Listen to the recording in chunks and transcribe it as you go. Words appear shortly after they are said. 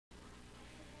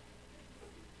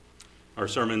Our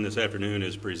sermon this afternoon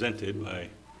is presented by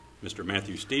Mr.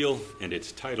 Matthew Steele, and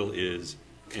its title is,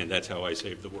 "And That's How I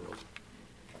Saved the World."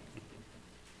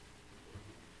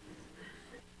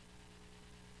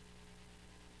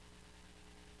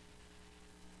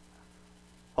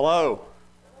 Hello.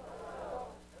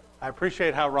 I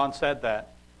appreciate how Ron said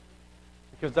that,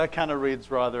 because that kind of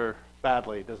reads rather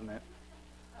badly, doesn't it?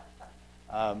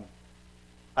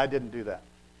 I didn't do that,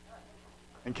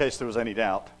 in case there was any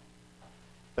doubt.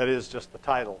 That is just the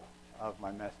title of my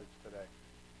message today.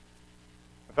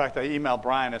 In fact, I emailed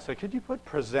Brian. I said, could you put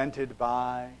presented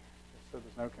by, just so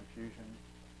there's no confusion?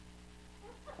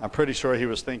 I'm pretty sure he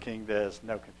was thinking there's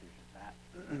no confusion,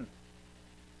 Matt.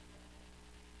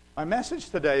 My message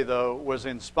today, though, was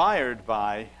inspired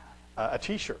by a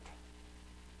T-shirt.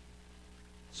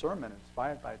 Sermon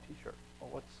inspired by a T-shirt. Well,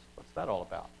 what's that all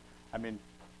about? I mean,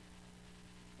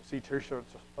 we see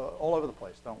T-shirts all over the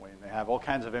place, don't we? And they have all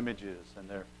kinds of images, and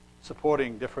they're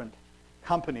supporting different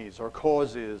companies or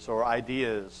causes or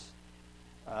ideas,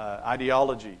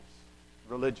 ideologies,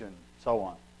 religion, so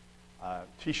on.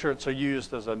 T-shirts are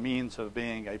used as a means of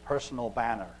being a personal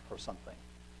banner for something,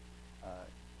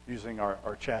 using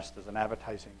our chest as an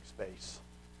advertising space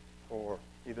for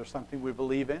either something we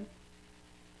believe in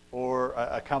or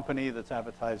a company that's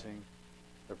advertising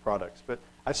their products. But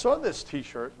I saw this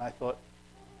T-shirt and I thought,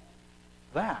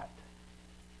 that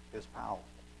is powerful.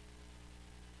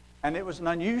 And it was an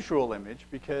unusual image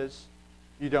because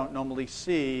you don't normally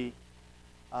see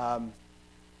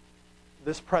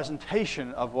this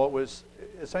presentation of what was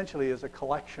essentially is a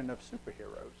collection of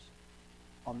superheroes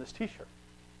on this T-shirt.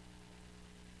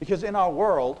 Because in our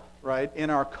world, right,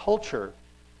 in our culture,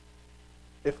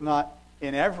 if not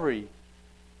in every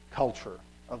culture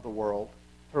of the world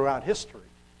throughout history,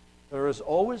 there has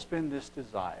always been this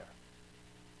desire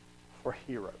for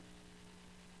heroes,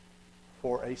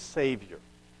 for a savior,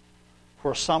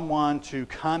 for someone to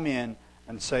come in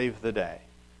and save the day.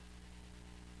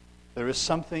 There is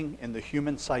something in the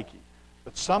human psyche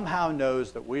that somehow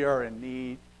knows that we are in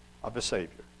need of a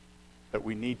savior, that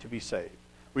we need to be saved.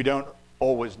 We don't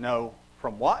always know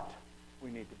from what we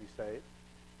need to be saved.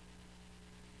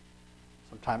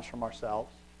 Sometimes from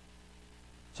ourselves.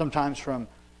 Sometimes from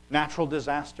natural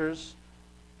disasters.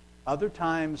 Other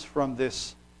times from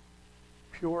this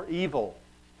pure evil,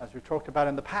 as we talked about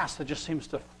in the past, that just seems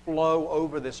to flow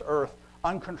over this earth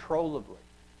uncontrollably.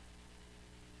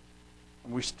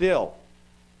 And we still,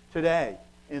 today,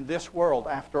 in this world,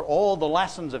 after all the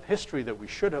lessons of history that we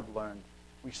should have learned,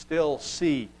 we still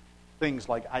see things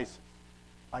like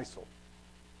ISIL,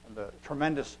 and the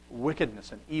tremendous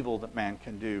wickedness and evil that man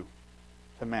can do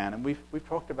to man. And we've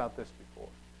talked about this before.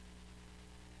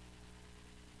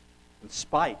 In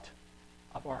spite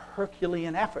of our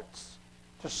Herculean efforts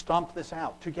to stomp this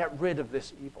out, to get rid of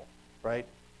this evil, right?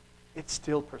 It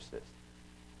still persists.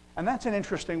 And that's an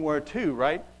interesting word too,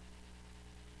 right?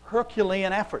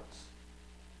 Herculean efforts.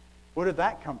 Where did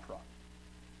that come from?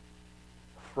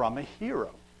 From a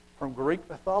hero, from Greek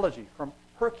mythology, from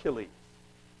Hercules,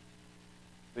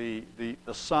 the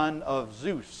son of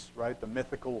Zeus, right? The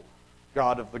mythical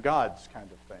god of the gods kind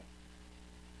of thing.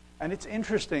 And it's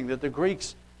interesting that the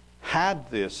Greeks had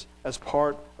this as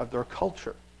part of their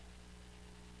culture.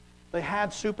 They had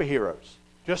superheroes,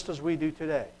 just as we do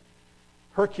today.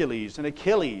 Hercules and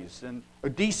Achilles and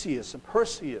Odysseus and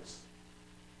Perseus.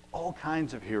 All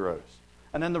kinds of heroes.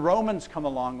 And then the Romans come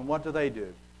along, and what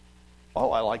do?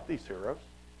 Oh, I like these heroes.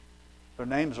 Their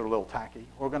names are a little tacky.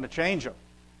 We're going to change them.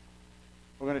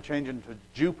 We're going to change them to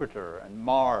Jupiter and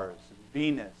Mars and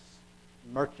Venus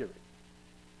and Mercury.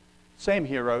 Same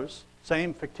heroes,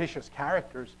 same fictitious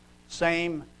characters,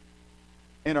 same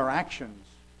interactions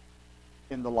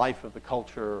in the life of the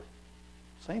culture,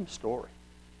 same story,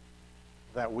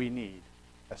 that we need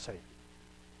a Savior.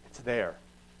 It's there,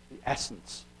 the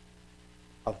essence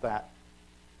of that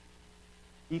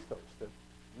ethos, the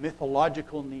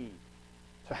mythological need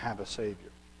to have a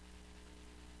Savior.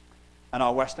 And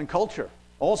our Western culture,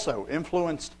 also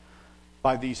influenced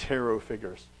by these hero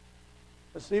figures,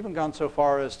 has even gone so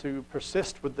far as to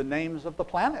persist with the names of the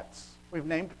planets. We've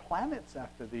named planets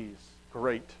after these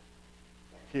great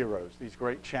heroes, these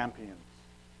great champions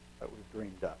that we've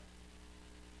dreamed up.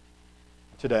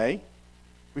 Today,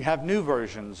 we have new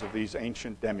versions of these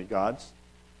ancient demigods.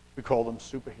 We call them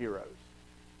superheroes.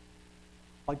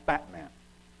 Like Batman,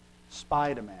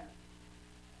 Spider-Man.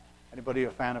 Anybody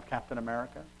a fan of Captain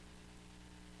America?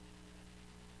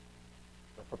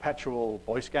 The perpetual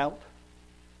Boy Scout?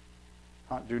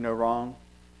 Can't do no wrong.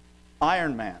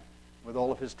 Iron Man, with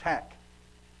all of his tech.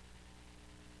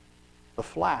 The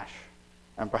Flash,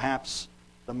 and perhaps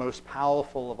the most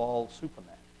powerful of all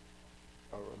Supermen.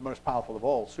 or most powerful of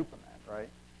all, Superman, right?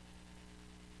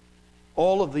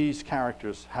 All of these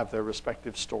characters have their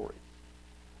respective stories.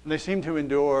 And they seem to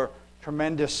endure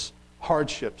tremendous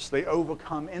hardships. They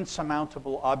overcome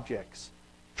insurmountable objects,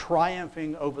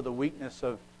 triumphing over the weakness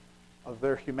of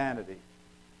their humanity,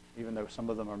 even though some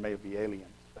of them are maybe aliens.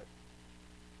 But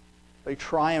they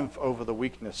triumph over the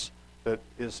weakness that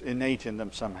is innate in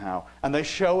them somehow. And they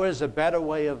show us a better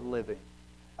way of living,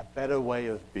 a better way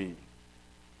of being,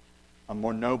 a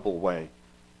more noble way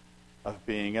of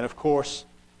being. And of course,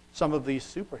 some of these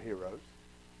superheroes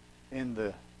in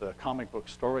the comic book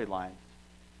storylines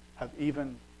have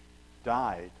even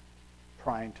died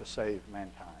trying to save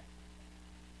mankind.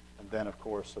 And then, of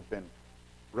course, have been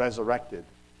resurrected,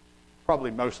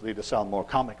 probably mostly to sell more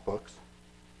comic books.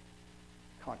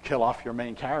 Can't kill off your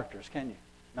main characters, can you?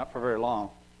 Not for very long.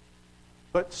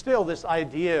 But still, this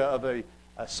idea of a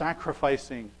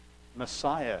sacrificing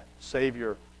Messiah,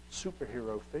 Savior,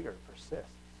 superhero figure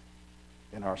persists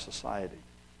in our society.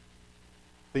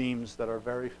 Themes that are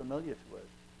very familiar to us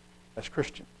as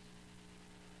Christians.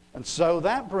 And so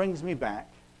that brings me back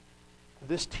to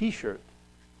this T-shirt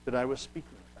that I was speaking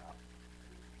about.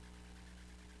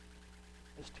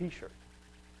 This T-shirt.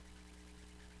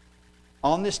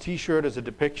 On this T-shirt is a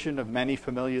depiction of many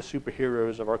familiar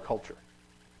superheroes of our culture.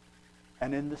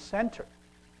 And in the center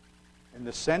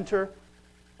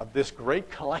of this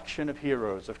great collection of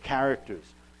heroes, of characters,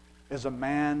 is a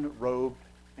man robed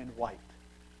in white.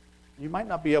 You might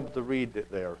not be able to read it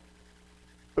there,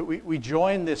 but we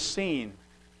join this scene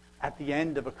at the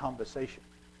end of a conversation.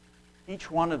 Each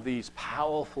one of these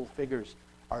powerful figures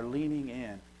are leaning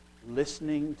in,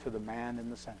 listening to the man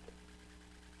in the center,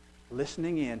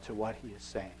 listening in to what he is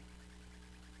saying.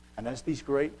 And as these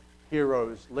great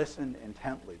heroes listen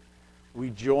intently,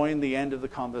 we join the end of the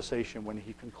conversation when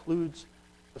he concludes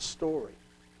the story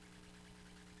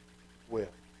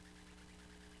with,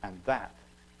 and that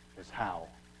is how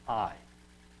I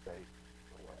save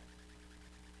the world.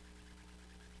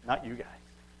 Not you guys.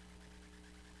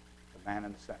 The man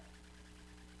in the center.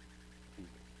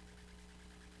 Jesus.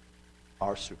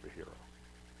 Our superhero.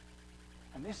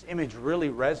 And this image really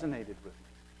resonated with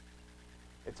me.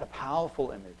 It's a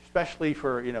powerful image, especially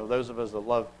for those of us that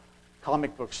love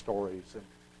comic book stories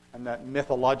and that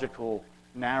mythological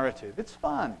narrative. It's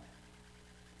fun,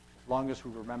 as long as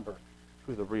we remember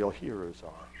who the real heroes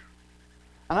are.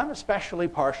 And I'm especially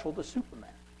partial to Superman,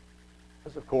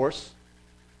 because, of course,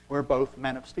 we're both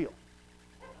men of steel.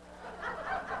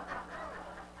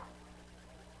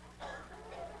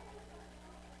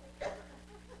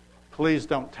 Please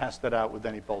don't test it out with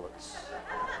any bullets.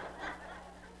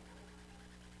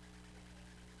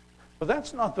 But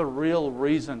that's not the real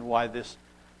reason why this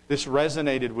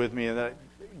resonated with me and that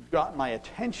it got my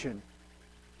attention,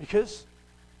 because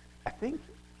I think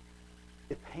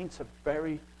it paints a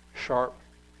very sharp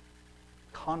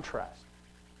contrast.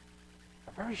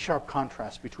 A very sharp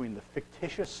contrast between the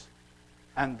fictitious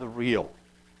and the real.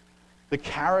 The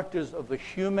characters of the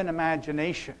human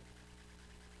imagination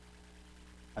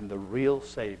and the real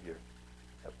Savior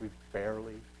that we've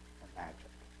barely imagined,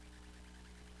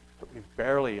 that we've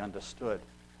barely understood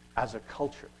as a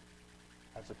culture,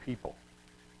 as a people.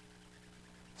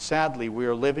 Sadly, we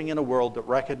are living in a world that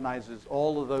recognizes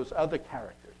all of those other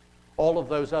characters, all of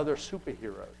those other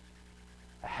superheroes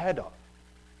ahead of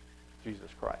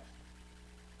Jesus Christ.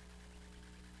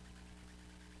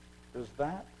 Does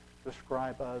that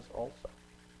describe us also?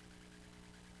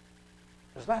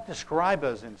 Does that describe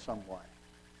us in some way?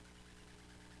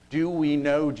 Do we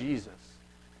know Jesus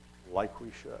like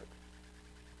we should?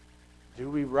 Do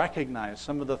we recognize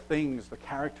some of the things, the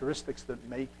characteristics that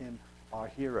make him our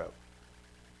hero?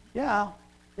 Yeah,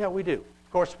 we do.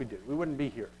 Of course we do. We wouldn't be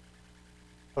here.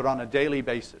 But on a daily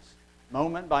basis,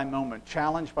 moment by moment,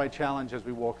 challenge by challenge as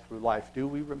we walk through life, do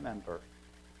we remember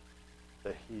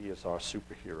that he is our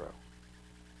superhero?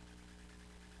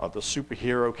 Are the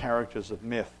superhero characters of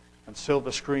myth and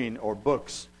silver screen or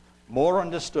books more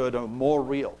understood or more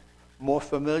real, more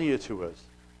familiar to us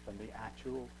than the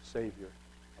actual Savior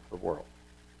of the world?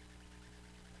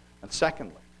 And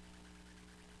secondly,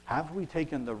 have we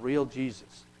taken the real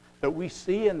Jesus that we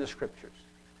see in the Scriptures,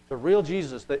 the real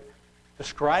Jesus that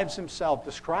describes himself,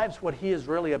 describes what he is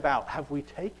really about, have we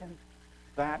taken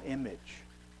that image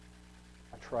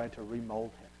and tried to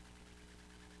remold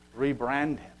him,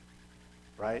 rebrand him,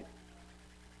 right?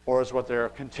 Or is what they're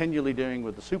continually doing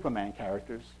with the Superman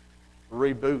characters,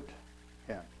 reboot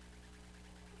him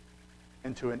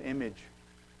into an image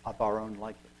of our own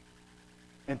liking,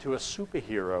 into a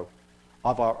superhero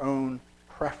of our own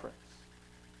preference,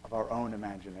 of our own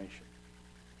imagination.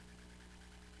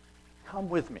 Come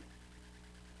with me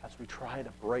as we try to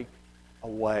break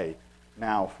away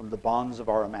now from the bonds of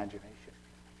our imagination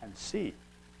and see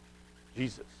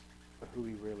Jesus for who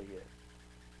he really is.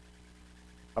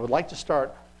 I would like to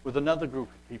start with another group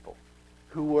of people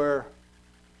who were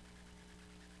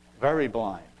very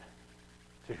blind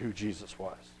to who Jesus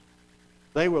was.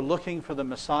 They were looking for the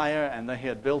Messiah, and they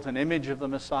had built an image of the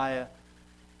Messiah.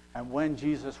 And when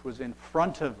Jesus was in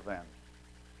front of them,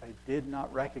 they did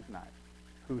not recognize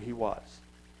who he was,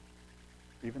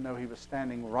 even though he was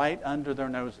standing right under their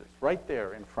noses, right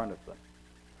there in front of them.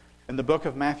 In the book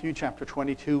of Matthew, chapter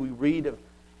 22, we read of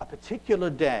a particular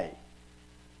day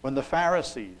when the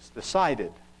Pharisees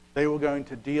decided they were going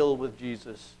to deal with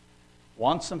Jesus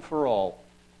once and for all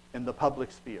in the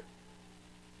public sphere.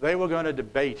 They were going to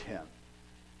debate him,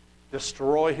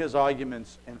 destroy his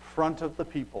arguments in front of the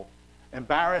people,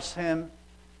 embarrass him,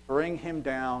 bring him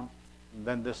down, and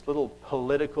then this little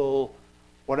political,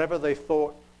 whatever they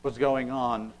thought was going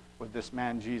on with this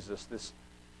man Jesus,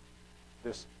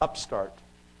 this upstart,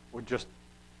 would just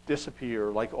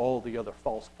disappear like all the other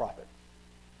false prophets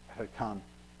that had come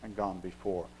and gone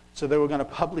before. So they were going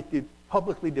to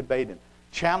publicly debate him,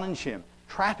 challenge him,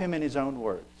 trap him in his own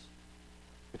words.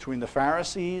 Between the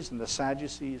Pharisees and the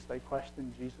Sadducees, they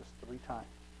questioned Jesus 3 times.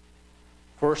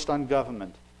 First on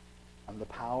government and the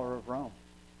power of Rome,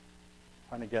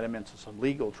 trying to get him into some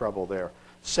legal trouble there.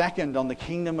 Second, on the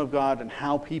kingdom of God and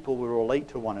how people will relate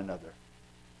to one another.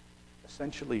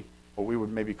 Essentially, what we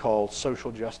would maybe call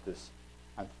social justice.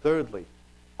 And thirdly,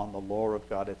 on the law of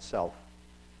God itself,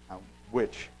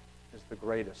 which is the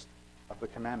greatest of the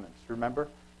commandments. Remember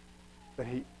that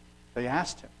they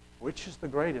asked him, which is the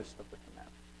greatest of the commandments?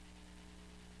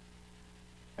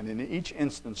 And in each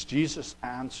instance, Jesus'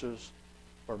 answers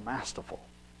were masterful,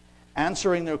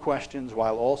 answering their questions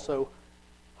while also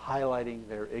highlighting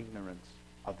their ignorance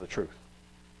of the truth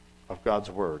of God's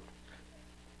word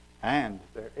and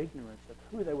their ignorance of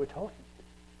who they were talking to.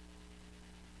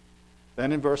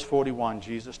 Then in verse 41,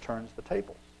 Jesus turns the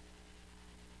tables.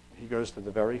 He goes to the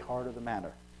very heart of the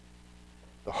matter,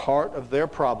 the heart of their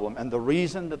problem, and the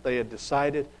reason that they had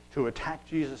decided to attack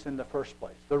Jesus in the first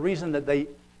place, the reason that they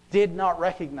did not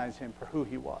recognize him for who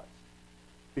he was.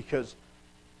 Because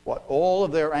what all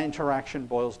of their interaction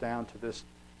boils down to this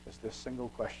is this single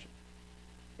question.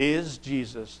 Is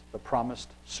Jesus the promised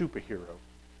superhero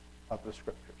of the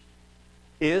Scriptures?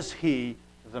 Is he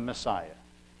the Messiah?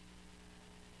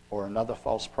 Or another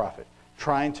false prophet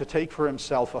trying to take for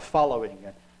himself a following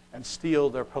and steal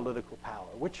their political power,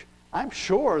 which I'm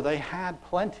sure they had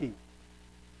plenty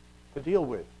to deal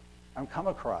with and come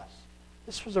across.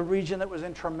 This was a region that was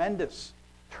in tremendous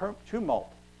tumult,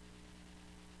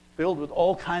 filled with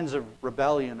all kinds of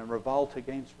rebellion and revolt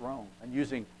against Rome, and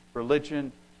using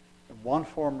religion in one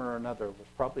form or another was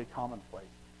probably commonplace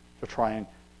to try and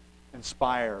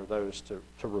inspire those to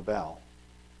rebel.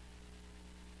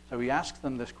 So he asks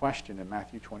them this question in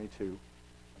Matthew 22,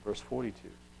 verse 42.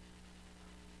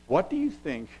 What do you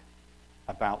think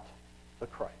about the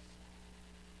Christ?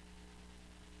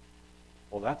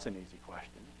 Well, that's an easy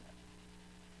question, isn't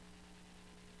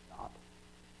it? Not.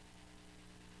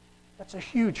 That's a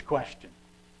huge question.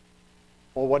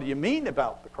 Well, what do you mean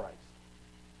about the Christ?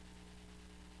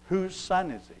 Whose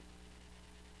son is he?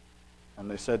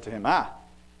 And they said to him,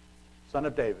 son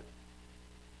of David.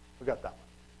 We got that one.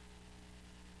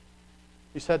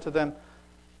 He said to them,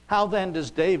 how then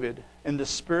does David in the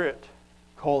Spirit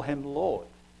call him Lord?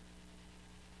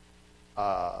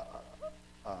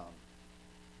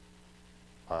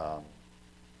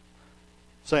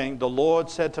 Saying, the Lord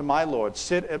said to my Lord,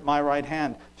 sit at my right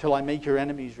hand till I make your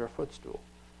enemies your footstool.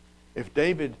 If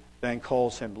David then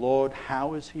calls him Lord,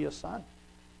 how is he a son?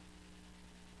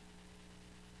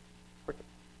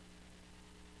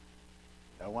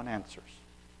 No one answers.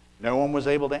 No one was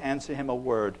able to answer him a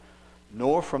word,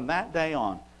 nor from that day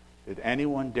on did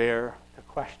anyone dare to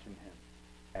question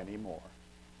him anymore.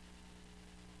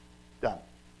 Done.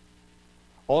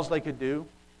 All they could do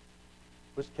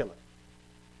was kill him.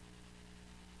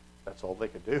 That's all they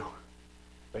could do.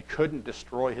 They couldn't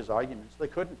destroy his arguments. They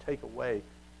couldn't take away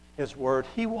his word.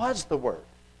 He was the word.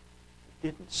 They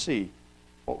didn't see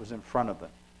what was in front of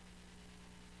them.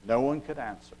 No one could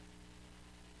answer.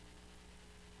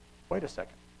 Wait a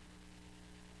second.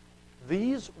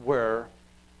 These were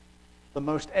the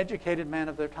most educated men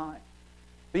of their time.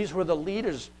 These were the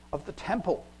leaders of the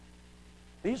temple.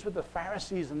 These were the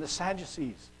Pharisees and the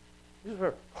Sadducees. These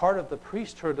were part of the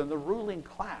priesthood and the ruling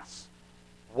class.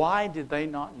 Why did they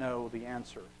not know the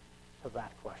answer to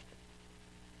that question?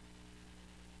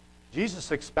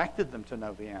 Jesus expected them to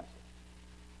know the answer.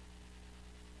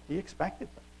 He expected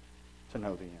them to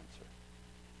know the answer.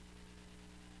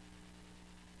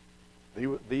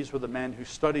 These were the men who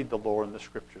studied the law and the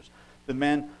scriptures. The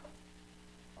men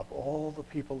of all the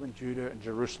people in Judah and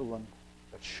Jerusalem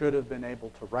that should have been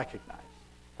able to recognize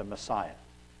the Messiah.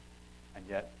 And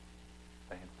yet,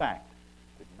 they in fact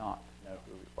did not know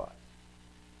who he was.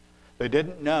 They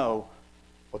didn't know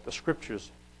what the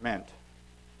scriptures meant.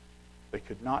 They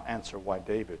could not answer why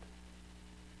David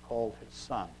called his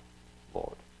son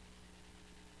Lord.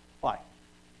 Why?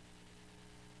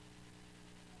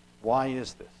 Why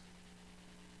is this?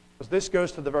 Because this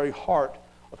goes to the very heart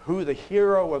of who the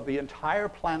hero of the entire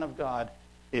plan of God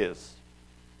is.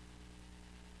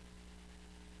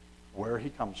 Where he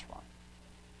comes from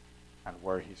and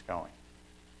where he's going.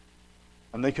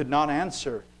 And they could not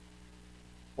answer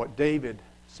what David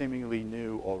seemingly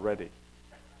knew already,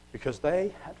 because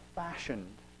they had fashioned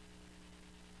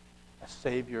a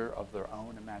Savior of their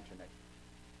own imagination.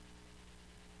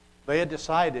 They had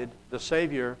decided the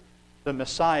Savior, the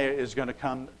Messiah, is going to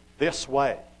come this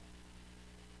way,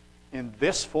 in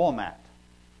this format,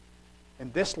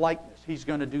 in this likeness. He's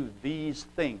going to do these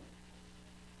things.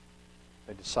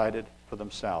 They decided for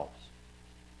themselves.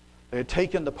 They had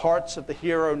taken the parts of the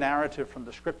hero narrative from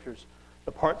the scriptures,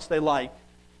 the parts they liked,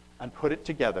 and put it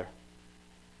together.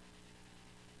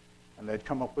 And they'd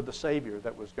come up with a Savior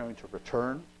that was going to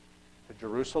return to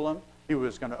Jerusalem. He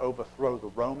was going to overthrow the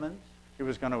Romans. He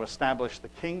was going to establish the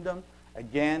kingdom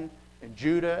again in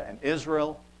Judah and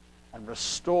Israel and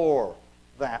restore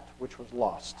that which was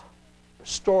lost.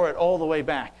 Restore it all the way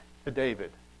back to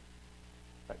David,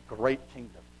 that great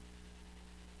kingdom.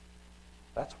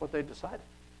 That's what they decided.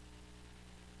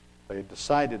 They had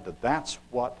decided that that's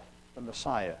what the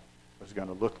Messiah was going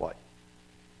to look like.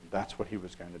 That's what he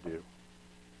was going to do.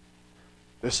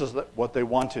 This is what they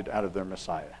wanted out of their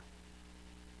Messiah.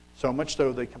 So much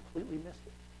so they completely missed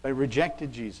it. They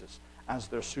rejected Jesus as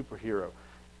their superhero.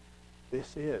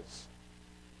 This is,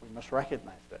 we must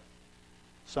recognize that,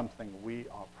 something we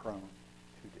are prone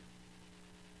to do.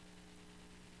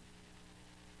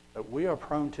 That we are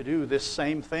prone to do this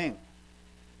same thing.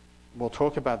 We'll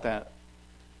talk about that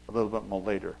a little bit more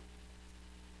later.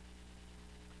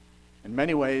 In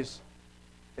many ways,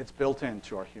 it's built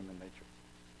into our human nature.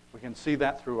 We can see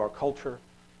that through our culture,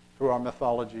 through our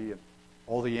mythology, and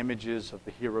all the images of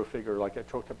the hero figure like I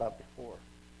talked about before.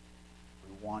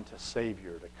 We want a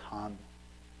Savior to come and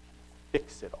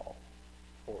fix it all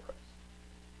for us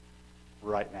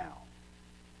right now.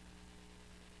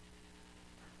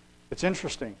 It's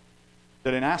interesting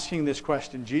that in asking this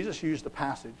question, Jesus used a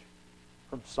passage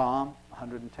from Psalm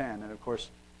 110. And of course,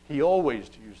 he always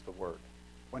used the word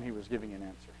when he was giving an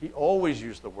answer. He always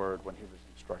used the word when he was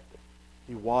instructing.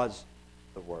 He was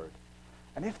the word.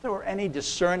 And if there were any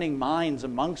discerning minds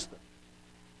amongst them,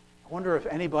 I wonder if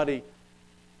anybody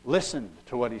listened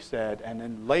to what he said and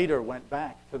then later went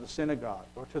back to the synagogue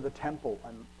or to the temple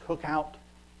and took out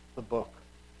the book,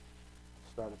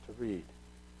 started to read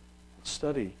and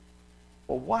study.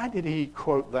 Well, why did he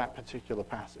quote that particular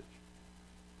passage?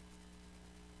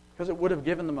 Because it would have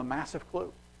given them a massive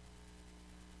clue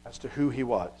as to who he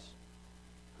was,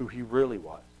 who he really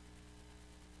was.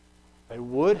 They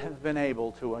would have been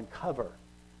able to uncover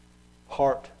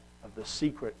part of the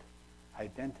secret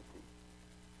identity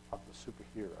of the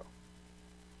superhero.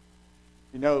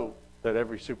 You know that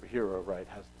every superhero, right,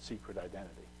 has the secret identity.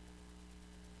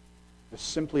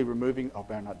 Just simply removing, oh,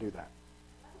 better not do that.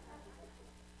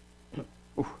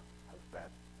 Ooh, that was bad.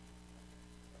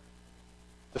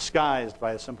 Disguised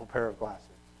by a simple pair of glasses.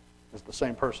 It's the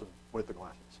same person with the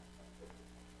glasses.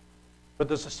 But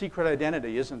there's a secret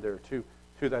identity, isn't there, to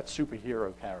that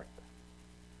superhero character.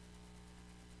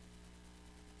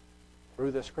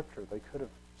 Through the scripture, they could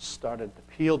have started to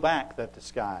peel back that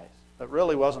disguise that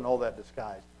really wasn't all that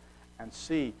disguised and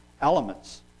see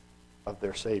elements of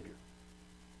their Savior.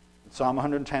 In Psalm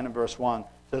 110 and verse 1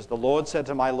 says, "The Lord said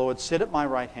to my Lord, sit at my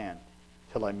right hand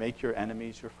till I make your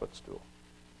enemies your footstool.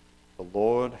 The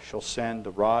Lord shall send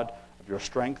the rod of your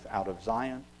strength out of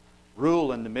Zion.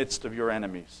 Rule in the midst of your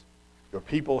enemies. Your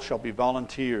people shall be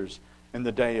volunteers in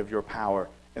the day of your power.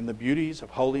 In the beauties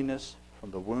of holiness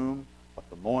from the womb of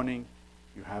the morning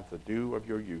you have the dew of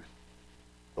your youth.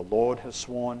 The Lord has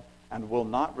sworn and will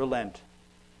not relent.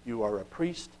 You are a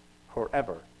priest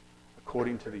forever,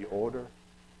 according to the order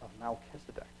of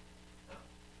Melchizedek.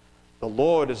 The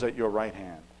Lord is at your right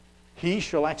hand. He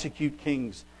shall execute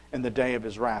kings in the day of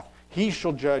his wrath. He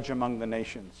shall judge among the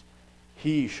nations.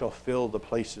 He shall fill the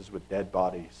places with dead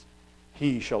bodies.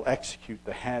 He shall execute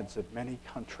the heads of many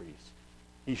countries.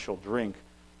 He shall drink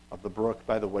of the brook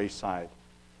by the wayside.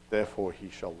 Therefore he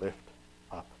shall lift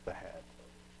up the head."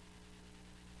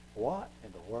 What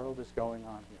in the world is going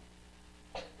on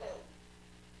here?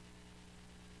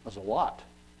 There's a lot.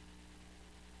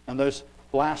 And those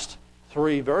last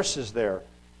 3 verses there,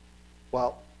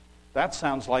 well, that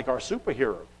sounds like our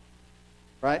superhero,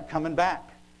 right? Coming back.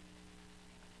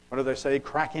 What do they say?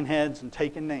 Cracking heads and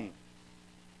taking names.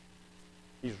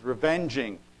 He's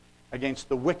revenging against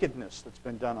the wickedness that's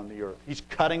been done on the earth. He's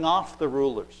cutting off the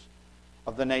rulers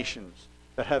of the nations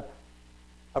that have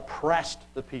oppressed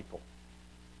the people,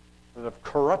 that have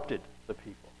corrupted the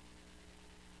people.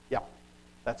 Yeah,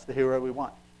 that's the hero we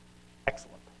want.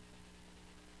 Excellent.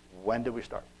 When do we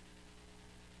start?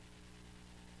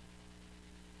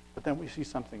 But then we see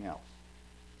something else.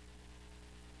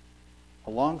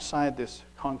 Alongside this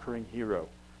conquering hero,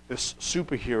 this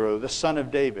superhero, the son of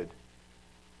David,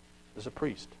 is a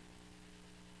priest.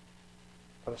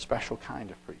 But a special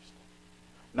kind of priest.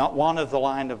 Not one of the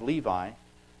line of Levi,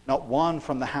 not one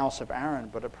from the house of Aaron,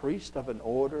 but a priest of an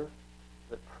order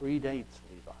that predates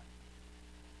Levi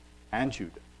and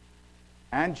Judah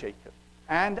and Jacob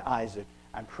and Isaac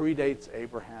and predates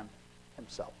Abraham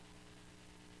himself.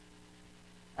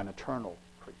 An eternal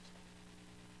priest.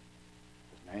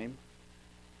 His name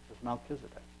is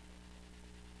Melchizedek.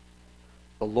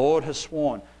 The Lord has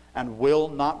sworn and will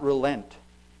not relent.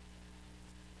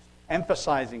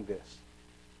 Emphasizing this.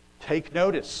 Take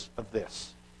notice of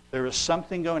this. There is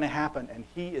something going to happen, and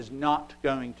he is not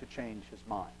going to change his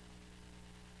mind.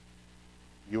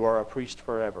 You are a priest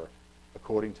forever,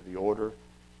 according to the order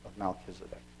of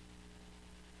Melchizedek.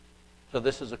 So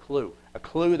this is a clue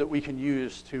that we can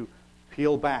use to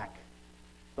peel back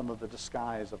some of the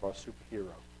disguise of our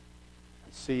superhero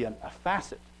and see a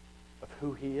facet of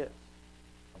who he is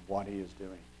and what he is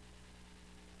doing.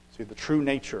 See the true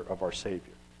nature of our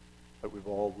Savior that we've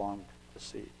all longed to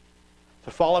see.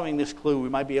 So following this clue, we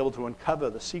might be able to uncover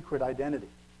the secret identity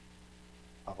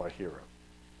of our hero.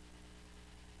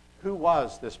 Who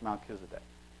was this Melchizedek?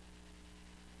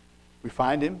 We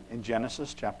find him in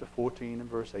Genesis chapter 14 and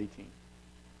verse 18.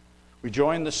 We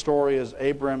join the story as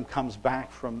Abram comes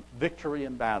back from victory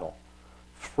in battle,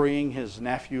 freeing his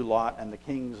nephew Lot and the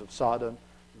kings of Sodom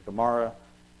and Gomorrah,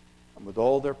 and with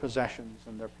all their possessions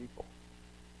and their people.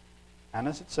 And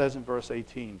as it says in verse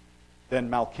 18, then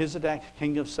Melchizedek,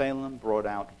 king of Salem, brought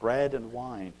out bread and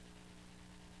wine.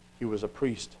 He was a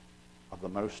priest of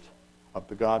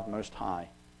the God Most High.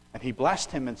 And he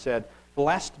blessed him and said,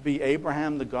 Blessed be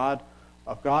Abraham, the God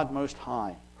of God Most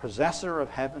High, possessor of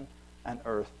heaven and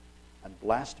earth, and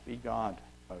blessed be God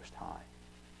Most High,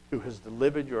 who has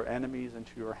delivered your enemies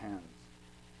into your hands.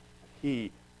 And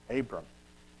he, Abram,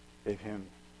 gave him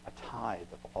a tithe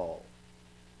of all.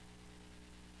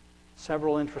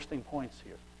 Several interesting points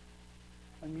here.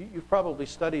 And you've probably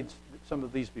studied some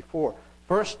of these before.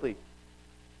 Firstly,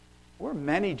 we're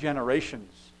many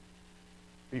generations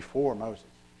before Moses.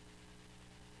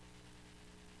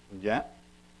 And yet,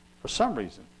 for some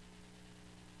reason,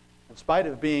 in spite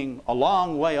of being a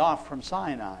long way off from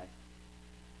Sinai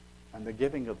and the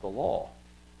giving of the law,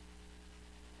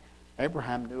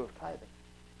 Abraham knew of tithing.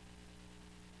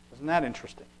 Isn't that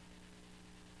interesting?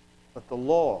 But the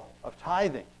law of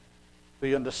tithing,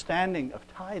 the understanding of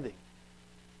tithing,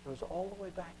 goes all the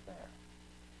way back there,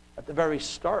 at the very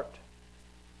start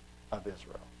of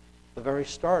Israel, the very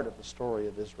start of the story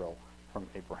of Israel from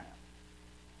Abraham.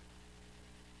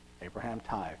 Abraham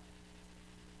tithed.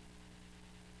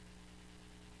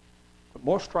 But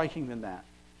more striking than that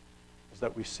is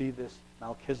that we see this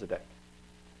Melchizedek,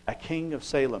 a king of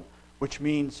Salem, which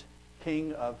means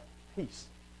king of peace,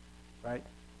 right?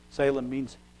 Salem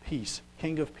means peace,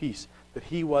 king of peace, that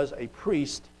he was a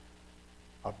priest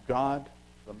of God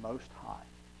the Most High.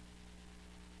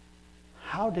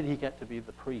 How did he get to be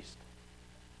the priest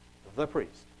of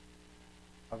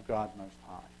God Most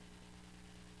High?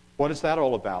 What is that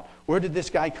all about? Where did this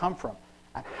guy come from?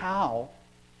 And how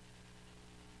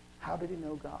did he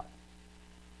know God?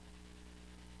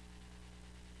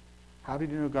 How did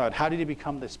he know God? How did he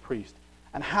become this priest?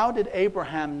 And how did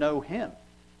Abraham know him?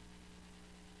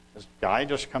 This guy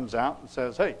just comes out and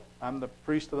says, hey, I'm the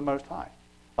priest of the Most High.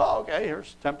 Oh, okay,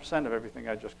 here's 10% of everything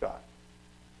I just got.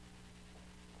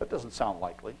 That doesn't sound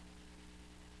likely.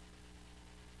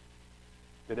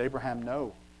 Did Abraham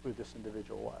know who this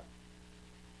individual was?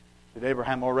 Did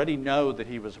Abraham already know that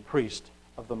he was a priest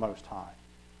of the Most High?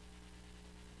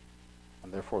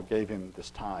 And therefore gave him this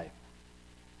tithe.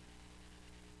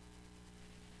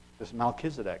 This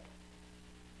Melchizedek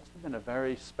must have been a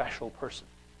very special person.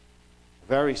 A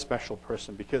very special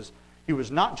person, because he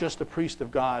was not just a priest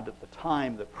of God at the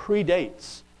time that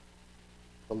predates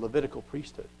the Levitical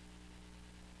priesthood,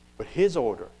 but his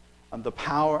order and the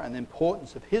power and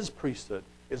importance of his priesthood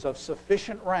is of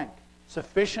sufficient rank,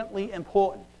 sufficiently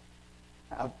important,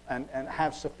 and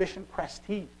have sufficient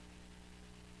prestige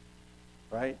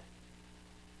right,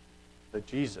 that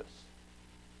Jesus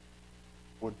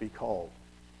would be called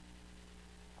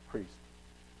a priest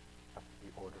of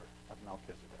the order of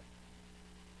Melchizedek.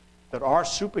 That our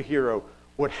superhero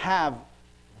would have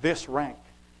this rank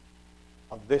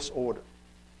of this order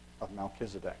of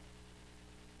Melchizedek.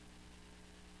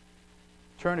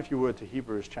 Turn, if you would, to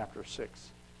Hebrews chapter 6,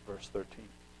 verse 13.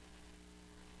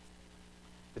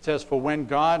 It says, "For when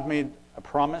God made a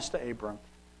promise to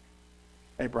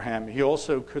Abraham, he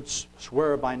also could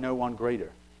swear by no one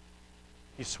greater.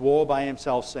 He swore by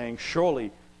himself, saying,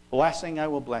 'Surely blessing I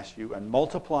will bless you, and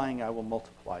multiplying I will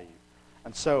multiply you.'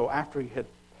 And so, after he had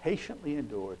patiently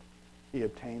endured, he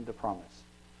obtained the promise.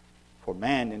 For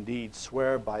man indeed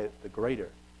swear by the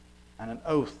greater, and an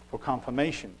oath for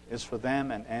confirmation is for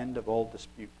them an end of all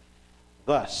dispute.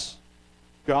 Thus,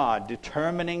 God,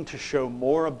 determining to show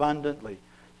more abundantly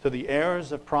to the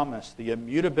heirs of promise the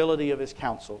immutability of his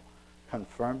counsel,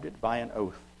 confirmed it by an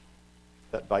oath,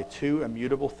 that by two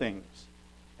immutable things,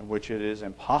 in which it is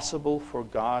impossible for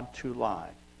God to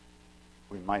lie,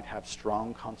 we might have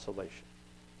strong consolation,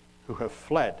 who have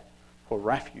fled for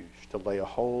refuge to lay a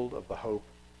hold of the hope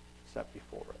set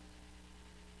before us."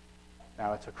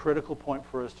 Now, it's a critical point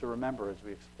for us to remember as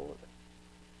we explore this.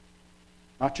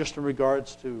 Not just in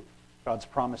regards to God's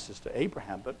promises to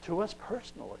Abraham, but to us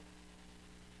personally.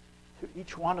 To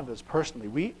each one of us personally.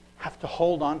 We have to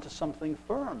hold on to something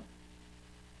firm.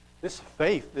 This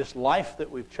faith, this life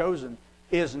that we've chosen,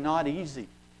 is not easy.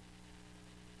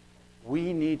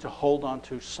 We need to hold on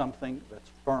to something that's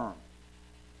firm,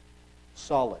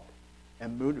 solid,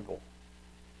 immutable.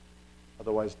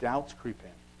 Otherwise, doubts creep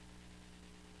in.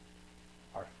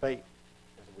 Our faith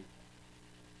is weak.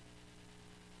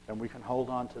 And we can hold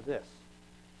on to this,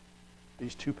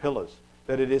 these two pillars,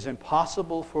 that it is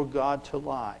impossible for God to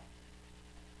lie.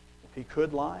 If he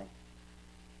could lie,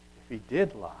 if he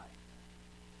did lie,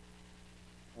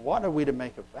 what are we to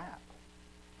make of that?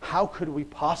 How could we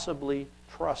possibly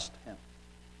trust him?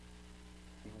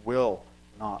 He will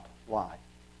not lie.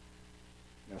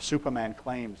 You know, Superman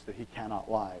claims that he cannot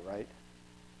lie, right?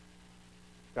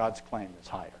 God's claim is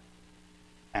higher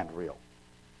and real.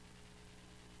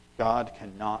 God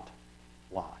cannot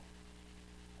lie.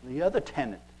 And the other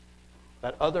tenet,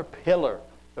 that other pillar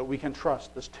that we can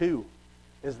trust, there's two,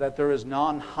 is that there is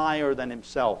none higher than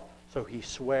himself. So he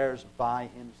swears by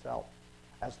himself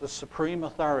as the supreme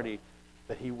authority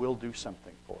that he will do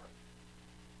something for us.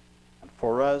 And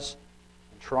for us,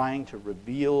 in trying to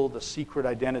reveal the secret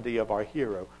identity of our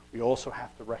hero, we also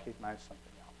have to recognize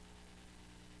something else.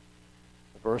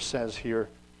 The verse says here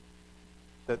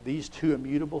that these two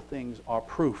immutable things are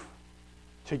proof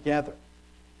together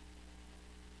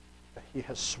that he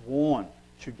has sworn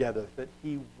together that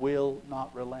he will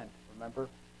not relent. Remember?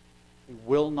 He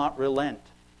will not relent.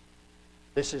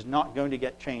 This is not going to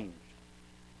get changed.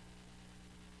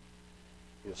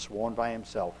 He has sworn by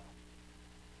himself.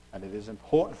 And it is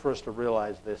important for us to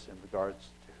realize this in regards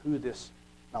to who this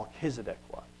Melchizedek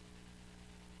was.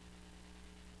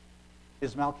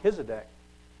 Is Melchizedek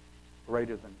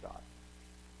greater than God?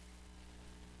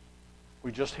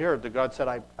 We just heard that God said,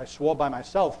 I swore by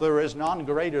myself, there is none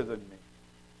greater than me.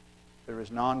 There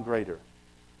is none greater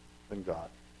than God.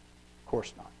 Of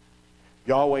course not.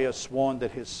 Yahweh has sworn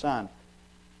that his son,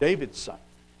 David's son,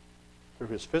 through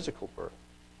his physical birth,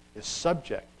 is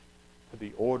subject to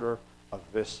the order of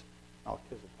this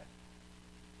Melchizedek.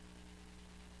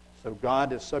 So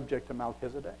God is subject to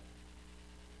Melchizedek.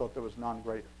 Thought there was none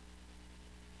greater.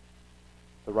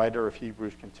 The writer of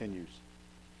Hebrews continues,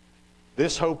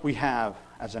 "This hope we have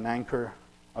as an anchor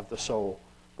of the soul,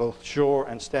 both sure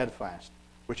and steadfast,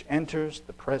 which enters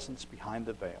the presence behind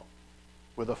the veil,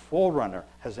 where the forerunner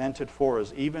has entered for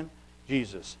us, even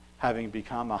Jesus, having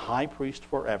become a high priest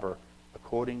forever,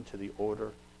 according to the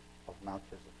order of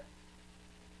Melchizedek."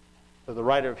 So the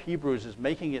writer of Hebrews is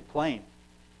making it plain.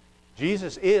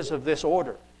 Jesus is of this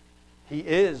order. He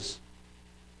is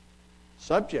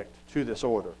subject to this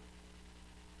order.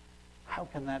 How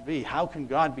can that be? How can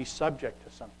God be subject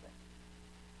to something?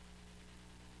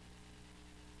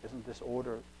 Isn't this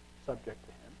order subject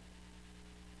to him?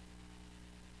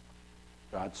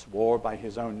 God swore by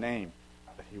his own name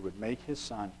that he would make his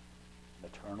son an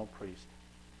eternal priest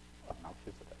of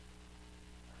Melchizedek.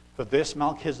 For this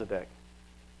Melchizedek,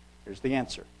 here's the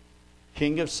answer,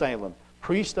 king of Salem,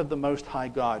 priest of the Most High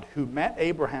God, who met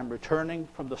Abraham returning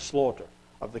from the slaughter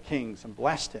of the kings and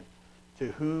blessed him,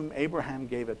 to whom Abraham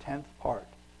gave a tenth part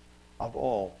of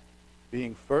all,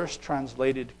 being first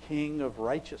translated king of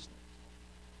righteousness.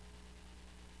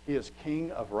 He is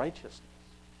king of righteousness.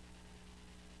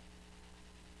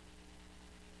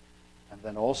 And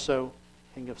then also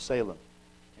king of Salem,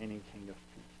 meaning King of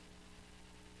Peace.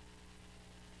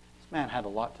 This man had a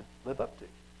lot to live up to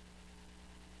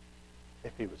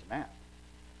if he was a man.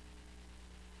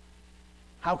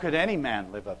 How could any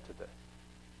man live up to this?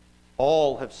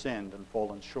 All have sinned and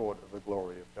fallen short of the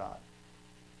glory of God.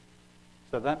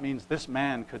 So that means this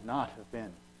man could not have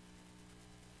been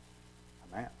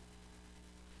a man.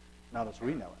 Not as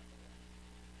we know it.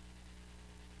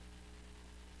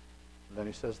 And then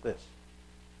he says this: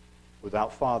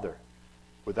 without father,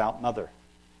 without mother,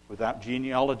 without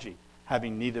genealogy,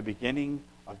 having neither beginning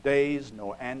of days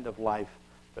nor end of life,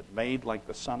 but made like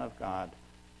the Son of God,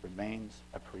 remains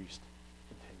a priest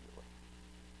continually.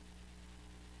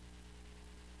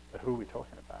 But who are we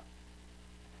talking about?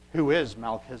 Who is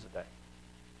Melchizedek?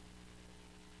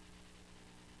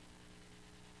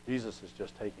 Jesus is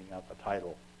just taking up a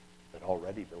title that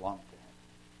already belonged to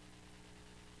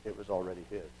him. It was already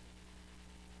his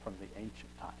from the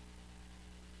ancient time.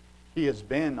 He has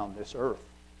been on this earth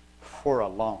for a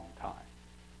long time.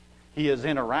 He has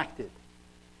interacted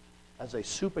as a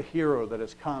superhero that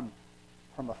has come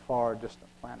from a far distant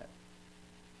planet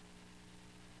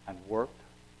and worked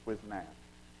with man.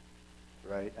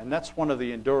 Right? And that's one of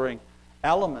the enduring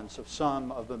elements of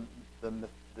some of the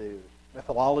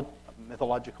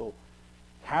mythological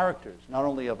characters, not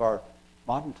only of our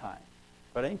modern time,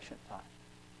 but ancient time.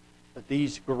 That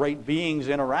these great beings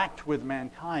interact with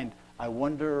mankind. I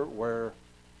wonder where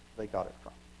they got it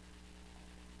from.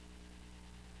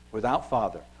 Without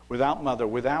father, without mother,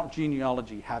 without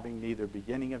genealogy, having neither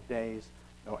beginning of days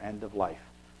nor end of life,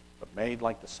 but made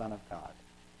like the Son of God,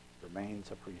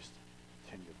 remains a priest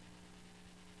continually.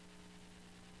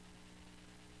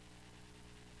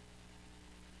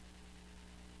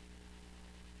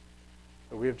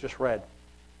 So we have just read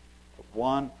that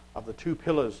one of the two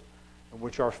pillars on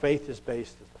which our faith is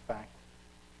based is the fact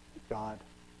that God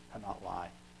cannot lie.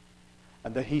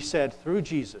 And that he said through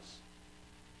Jesus,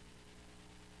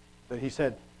 that he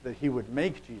said that he would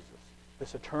make Jesus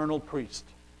this eternal priest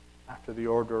after the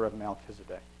order of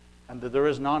Melchizedek. And that there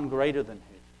is none greater than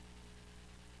he.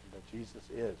 And that Jesus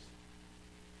is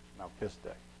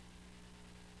Melchizedek.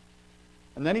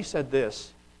 And then he said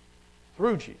this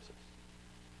through Jesus.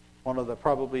 One of the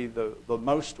probably the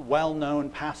most well-known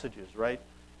passages, right?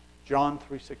 John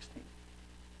 3:16.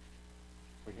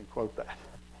 We can quote that.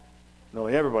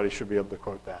 Nearly everybody should be able to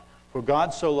quote that. For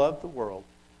God so loved the world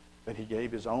that he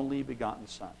gave his only begotten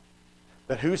Son,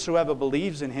 that whosoever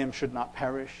believes in him should not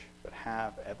perish, but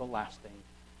have everlasting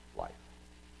life.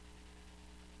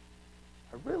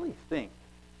 I really think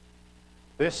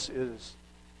this is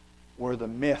where the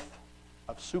myth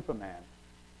of Superman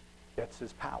gets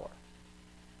his power.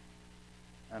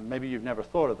 And maybe you've never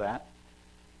thought of that.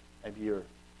 Maybe you're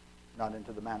not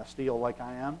into the Man of Steel like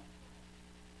I am.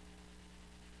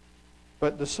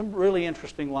 But there's some really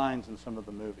interesting lines in some of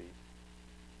the movies.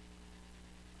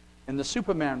 In the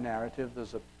Superman narrative,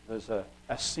 there's a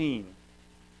scene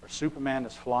where Superman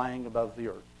is flying above the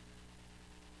earth.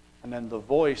 And then the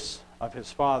voice of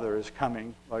his father is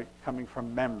coming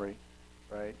from memory,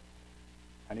 right?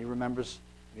 And he remembers,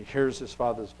 he hears his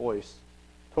father's voice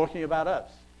talking about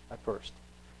us at first.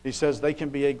 He says they can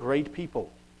be a great people,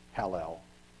 Kal-El,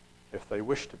 if they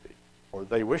wish to be, or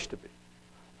they wish to be.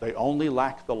 They only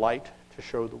lack the light to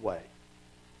show the way.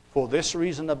 For this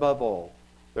reason above all,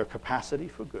 their capacity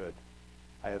for good,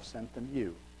 I have sent them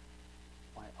you,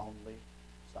 my only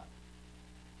son.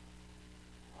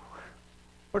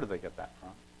 Where did they get that from?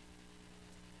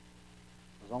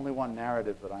 There's only one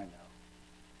narrative that I know.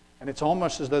 And it's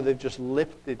almost as though they've just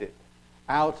lifted it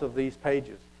out of these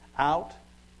pages, out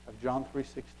of John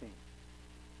 3:16.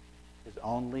 His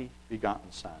only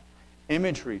begotten Son.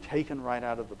 Imagery taken right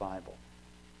out of the Bible.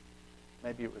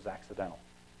 Maybe it was accidental.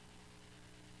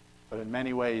 But in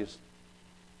many ways,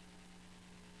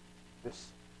 this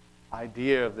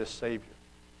idea of this Savior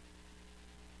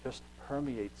just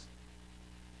permeates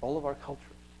all of our cultures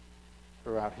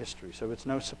throughout history. So it's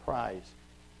no surprise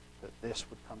that this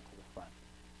would come to the front.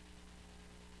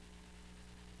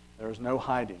 There is no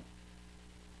hiding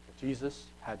that Jesus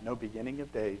had no beginning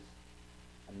of days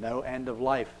and no end of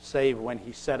life, save when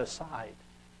he set aside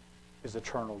his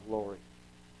eternal glory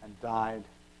and died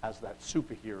as that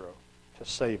superhero to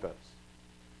save us.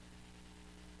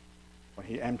 When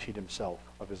he emptied himself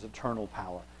of his eternal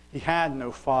power. He had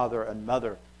no father and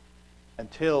mother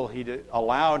until he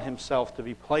allowed himself to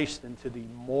be placed into the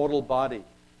mortal body,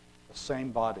 the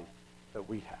same body that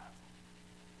we have.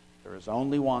 There is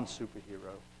only one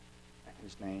superhero, and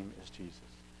his name is Jesus.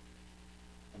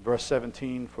 In verse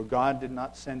 17, for God did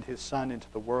not send his Son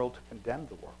into the world to condemn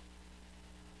the world,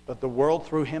 but the world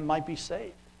through him might be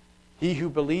saved. He who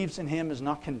believes in him is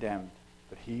not condemned,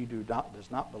 But he who does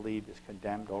not believe is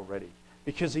condemned already,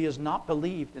 because he has not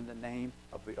believed in the name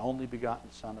of the only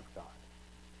begotten Son of God.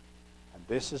 And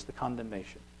this is the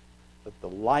condemnation, that the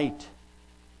light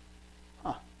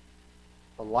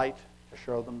to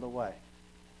show them the way,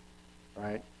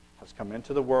 right, has come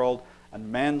into the world,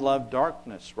 and men love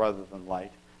darkness rather than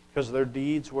light, because their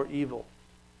deeds were evil.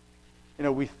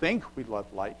 We think we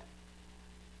love light.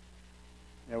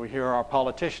 We hear our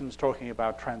politicians talking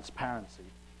about transparency.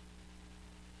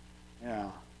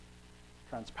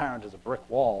 Transparent as a brick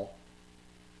wall.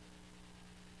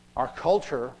 Our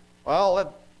culture,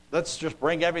 well, let's just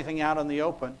bring everything out in the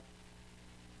open.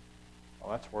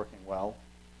 Well, that's working well.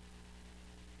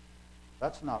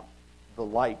 That's not the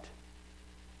light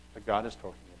that God is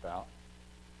talking about.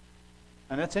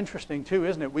 And it's interesting too,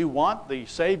 isn't it? We want the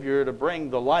Savior to bring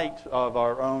the light of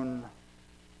our own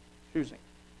choosing.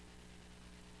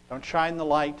 Don't shine the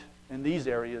light in these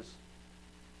areas,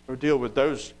 or deal with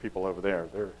those people over there.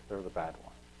 They're the bad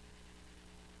ones.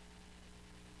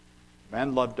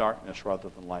 Men love darkness rather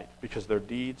than light, because their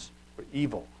deeds were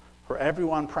evil. For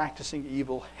everyone practicing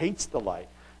evil hates the light,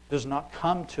 does not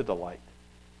come to the light,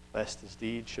 lest his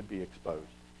deeds should be exposed.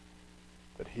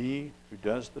 But he who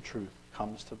does the truth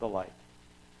comes to the light,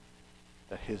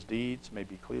 that his deeds may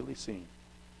be clearly seen,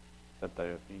 that they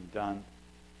have been done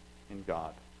in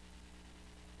God.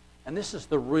 And this is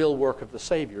the real work of the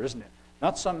Savior, isn't it?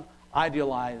 Not some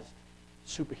idealized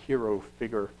superhero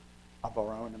figure of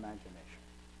our own imagination.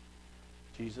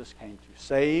 Jesus came to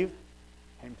save,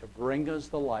 came to bring us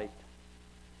the light,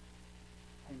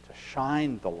 came to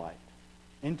shine the light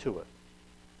into it.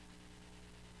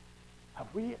 Have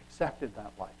we accepted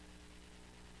that light?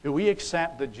 Do we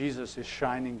accept that Jesus is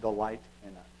shining the light in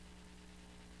us?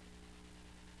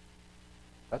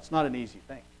 That's not an easy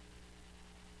thing.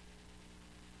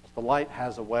 Because the light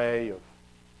has a way of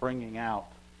bringing out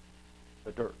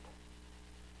the dirt.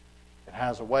 It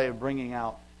has a way of bringing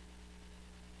out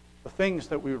the things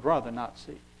that we would rather not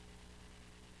see.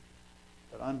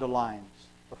 It underlines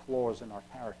the flaws in our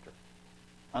character,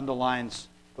 underlines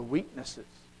the weaknesses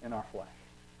in our flesh.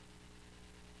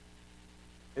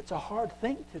 It's a hard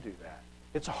thing to do that.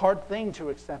 It's a hard thing to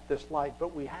accept this light,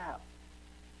 but we have.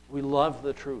 We love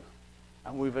the truth,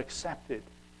 and we've accepted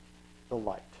the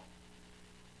light.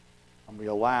 And we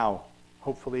allow,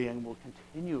 hopefully, and will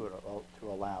continue to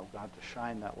allow God to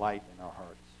shine that light in our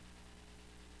hearts.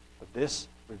 But this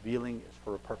revealing is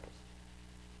for a purpose.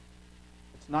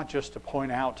 It's not just to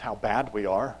point out how bad we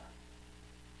are.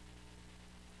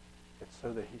 It's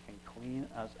so that he can clean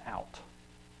us out,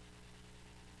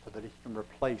 so that he can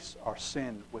replace our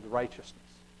sin with righteousness,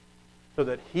 so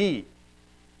that he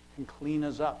can clean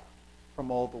us up from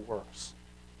all the works,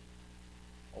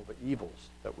 all the evils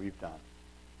that we've done.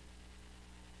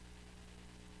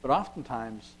 But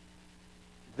oftentimes,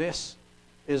 this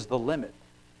is the limit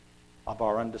of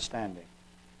our understanding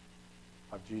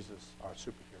of Jesus, our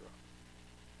superhero,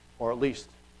 or at least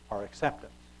our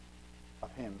acceptance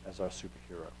of him as our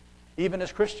superhero. Even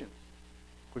as Christians,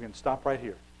 we can stop right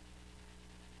here.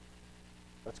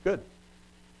 That's good.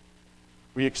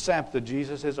 We accept that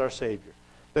Jesus is our Savior,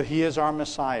 that he is our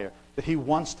Messiah, that he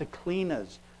wants to clean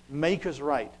us, make us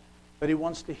right, that he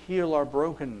wants to heal our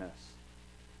brokenness.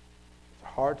 It's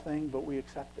a hard thing, but we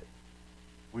accept it.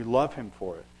 We love him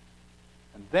for it.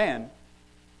 And then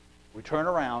we turn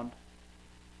around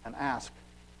and ask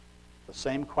the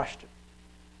same question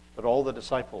that all the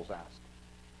disciples asked.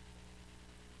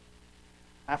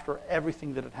 After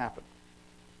everything that had happened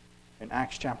in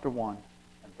Acts chapter 1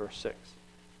 and verse 6.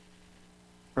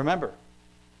 Remember,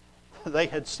 they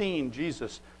had seen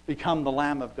Jesus become the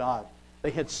Lamb of God.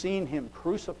 They had seen him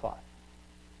crucified.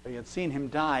 They had seen him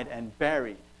died and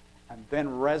buried and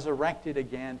then resurrected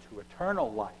again to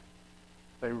eternal life.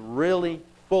 They really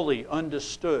fully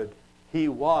understood he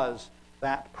was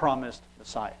that promised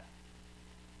Messiah.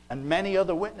 And many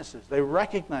other witnesses, they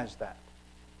recognized that.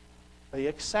 They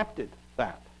accepted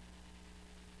that.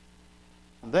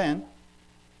 And then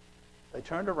they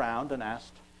turned around and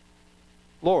asked,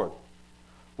 Lord,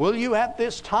 will you at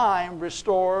this time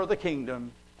restore the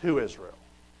kingdom to Israel?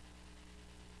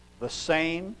 The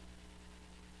same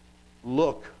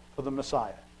look for the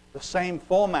Messiah, the same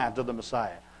format of the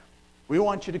Messiah. We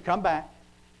want you to come back,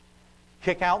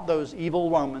 kick out those evil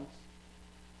Romans,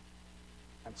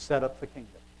 and set up the kingdom.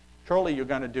 Surely you're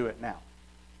going to do it now.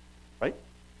 Right?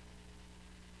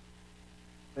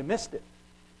 They missed it.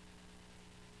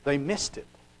 They missed it.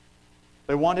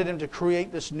 They wanted him to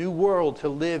create this new world to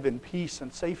live in peace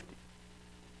and safety.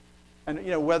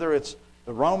 And, whether it's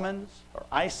the Romans or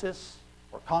ISIS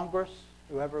or Congress,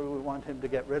 whoever we want him to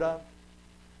get rid of,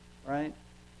 right?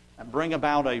 and bring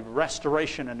about a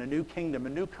restoration and a new kingdom, a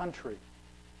new country.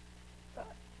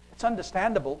 It's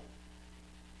understandable,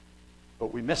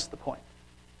 but we missed the point.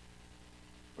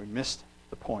 We missed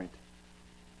the point.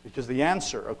 Because the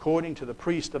answer, according to the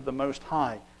priest of the Most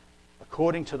High,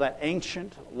 according to that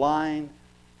ancient line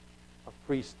of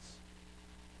priests,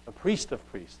 the priest of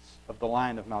priests of the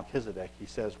line of Melchizedek, he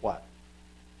says what?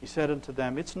 He said unto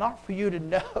them, it's not for you to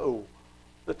know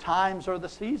the times or the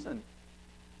season.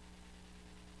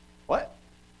 What?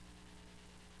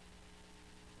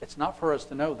 It's not for us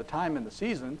to know the time and the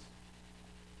seasons.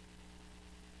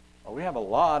 Well, we have a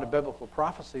lot of biblical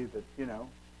prophecy that,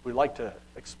 we like to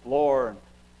explore and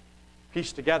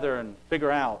piece together and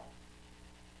figure out.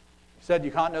 He said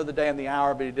you can't know the day and the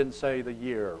hour, but he didn't say the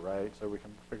year, right? So we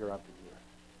can figure out the year.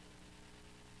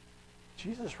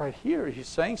 Jesus right here, he's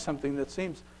saying something that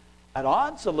seems at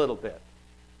odds a little bit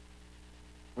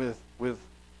with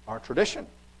our tradition.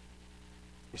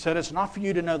 He said it's not for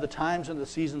you to know the times and the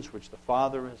seasons which the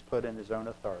Father has put in his own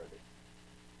authority.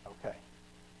 Okay.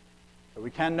 So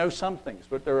we can know some things,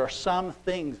 but there are some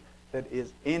things that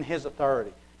is in his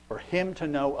authority for him to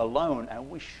know alone, and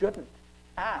we shouldn't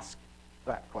ask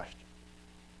that question.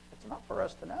 It's not for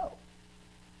us to know.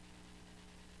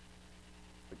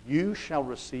 But you shall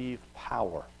receive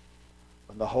power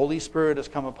when the Holy Spirit has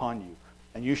come upon you,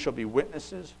 and you shall be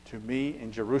witnesses to me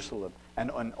in Jerusalem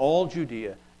and in all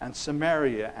Judea and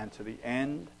Samaria and to the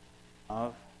end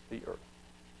of the earth.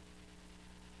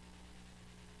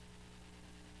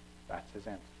 That's his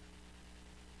answer.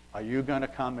 Are you going to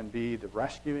come and be the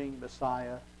rescuing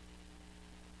Messiah,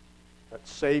 that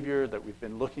Savior that we've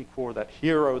been looking for, that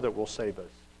hero that will save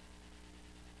us?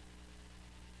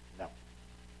 No.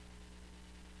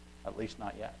 At least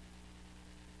not yet.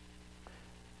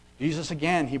 Jesus,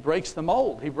 again, he breaks the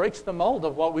mold. He breaks the mold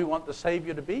of what we want the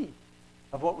Savior to be,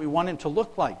 of what we want him to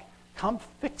look like. Come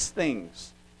fix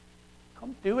things.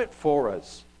 Come do it for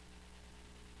us.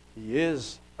 He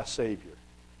is a Savior.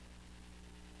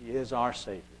 He is our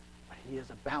Savior. But he is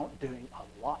about doing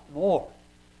a lot more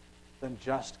than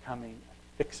just coming and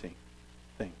fixing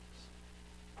things.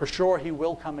 For sure, he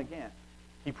will come again.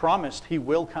 He promised he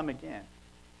will come again.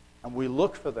 And we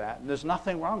look for that. And there's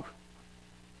nothing wrong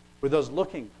with us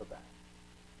looking for that.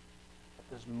 But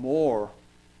there's more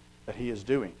that he is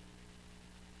doing.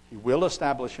 He will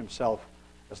establish himself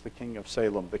as the King of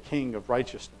Salem, the King of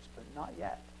righteousness, but not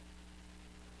yet.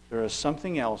 There is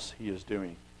something else he is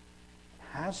doing.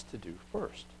 It has to do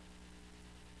first.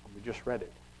 And we just read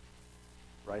it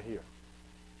right here.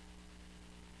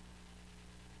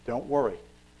 Don't worry.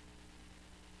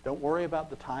 Don't worry about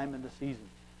the time and the season.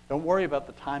 Don't worry about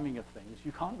the timing of things.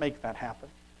 You can't make that happen.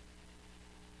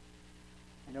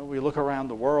 We look around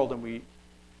the world and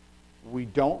we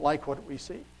don't like what we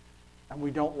see. And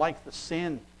we don't like the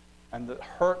sin and the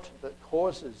hurt that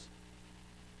causes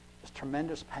this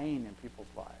tremendous pain in people's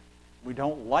lives. We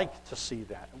don't like to see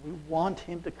that. And we want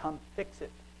him to come fix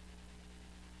it.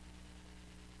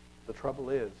 The trouble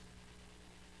is,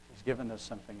 he's given us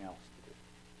something else to do.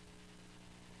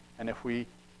 And if we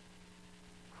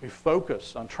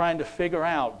focus on trying to figure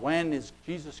out when is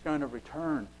Jesus going to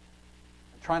return,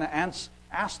 and trying to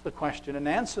ask the question and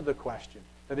answer the question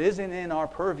that isn't in our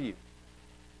purview,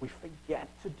 we forget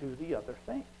to do the other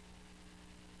thing.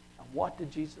 And what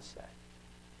did Jesus say?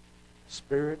 The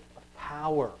Spirit of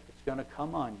power is going to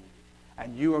come on you,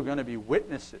 and you are going to be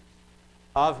witnesses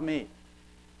of me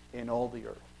in all the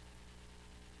earth.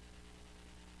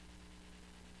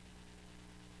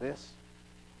 This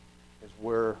is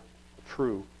where the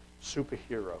true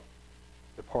superhero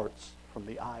departs from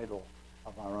the idol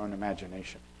of our own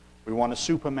imagination. We want a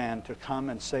Superman to come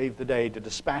and save the day, to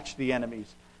dispatch the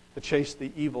enemies, to chase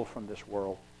the evil from this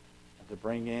world, and to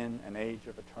bring in an age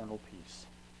of eternal peace.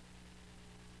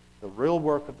 The real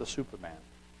work of the Superman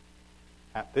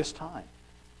at this time,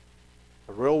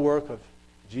 the real work of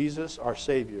Jesus, our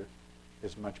Savior,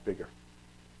 is much bigger.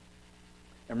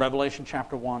 In Revelation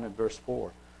chapter 1 and verse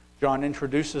 4, John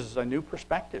introduces a new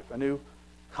perspective, a new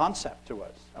concept to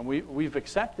us. And we've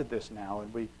accepted this now,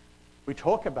 and we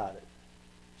talk about it.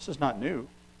 This is not new.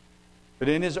 But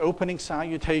in his opening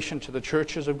salutation to the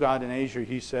churches of God in Asia,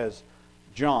 he says,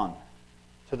 John,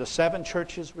 to the 7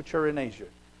 churches which are in Asia,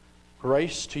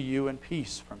 grace to you and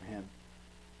peace from him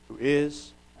who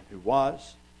is, and who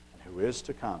was, and who is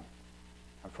to come,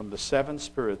 and from the 7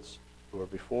 spirits who are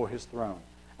before his throne,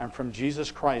 and from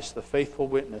Jesus Christ, the faithful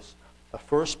witness, the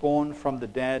firstborn from the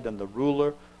dead and the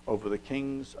ruler over the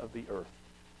kings of the earth.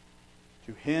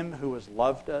 To him who has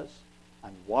loved us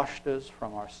and washed us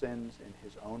from our sins in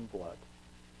his own blood,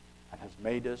 and has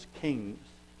made us kings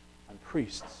and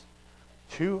priests,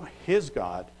 to his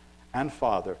God and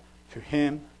Father, To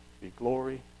him be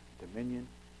glory, dominion,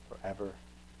 forever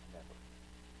and ever.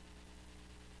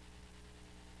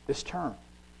 This term,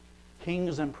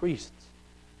 kings and priests,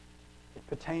 it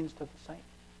pertains to the saints.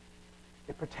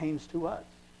 It pertains to us.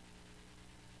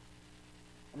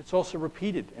 And it's also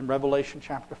repeated in Revelation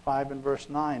chapter 5 and verse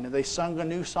 9. And they sung a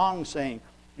new song saying,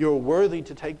 "You are worthy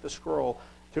to take the scroll,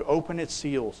 to open its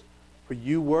seals. For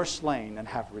you were slain and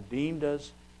have redeemed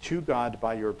us to God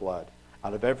by your blood,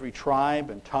 out of every tribe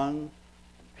and tongue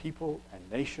and people and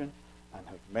nation, and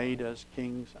have made us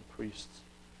kings and priests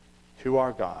to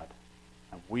our God.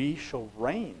 And we shall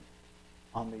reign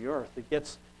on the earth." It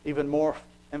gets even more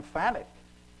emphatic.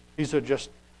 These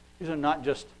are not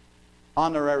just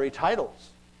honorary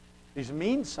titles. These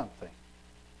mean something.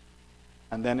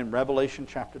 And then in Revelation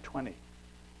chapter 20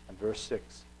 and verse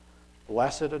 6,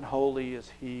 "Blessed and holy is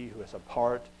he who has a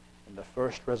part in the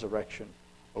first resurrection.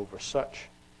 Over such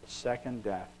the second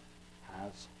death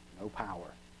has no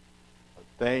power. But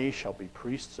they shall be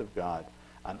priests of God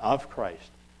and of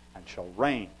Christ, and shall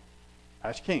reign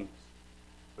as kings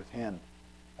with him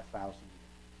 1,000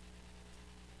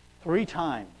 years." 3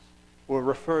 times we're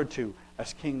referred to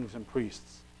as kings and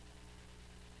priests.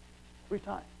 3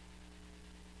 times.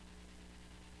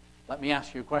 Let me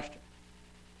ask you a question.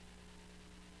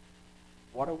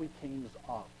 What are we kings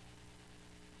of?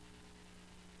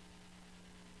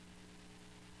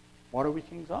 What are we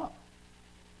kings of?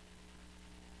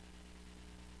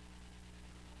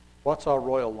 What's our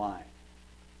royal line?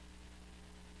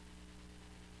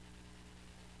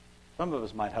 Some of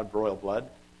us might have royal blood.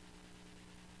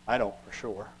 I don't for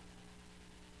sure.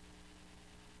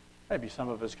 Maybe some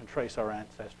of us can trace our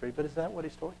ancestry, but is that what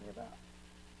he's talking about?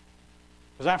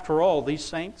 Because after all, these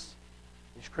saints,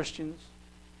 these Christians,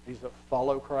 these that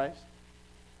follow Christ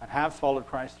and have followed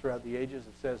Christ throughout the ages,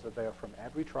 it says that they are from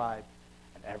every tribe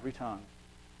and every tongue,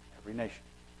 every nation.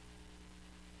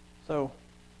 So,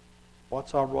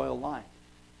 what's our royal line?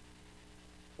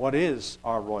 What is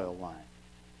our royal line?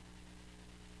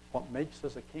 What makes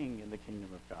us a king in the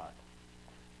kingdom of God?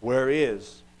 Where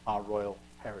is our royal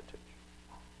heritage?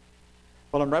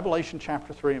 Well, in Revelation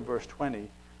chapter 3 and verse 20,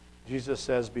 Jesus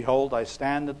says, "Behold, I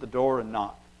stand at the door and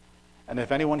knock. And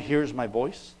if anyone hears my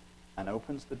voice and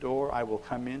opens the door, I will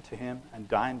come in to him and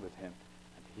dine with him,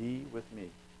 and he with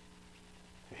me.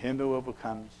 To him who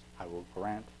overcomes, I will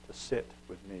grant to sit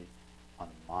with me on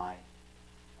my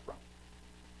throne,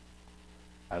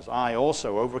 as I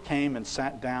also overcame and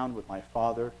sat down with my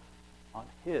Father on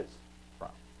his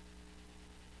throne."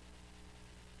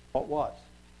 What was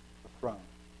the throne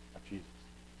of Jesus?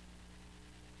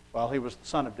 Well, he was the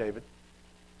son of David.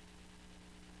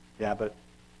 Yeah, but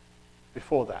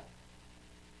before that,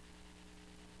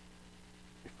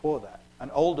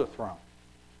 an older throne.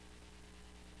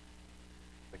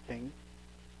 The king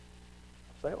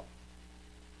of Salem.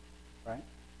 Right?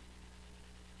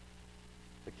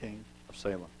 The king of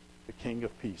Salem. The king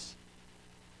of peace.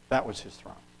 That was his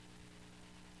throne.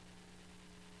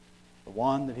 The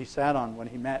one that he sat on when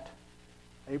he met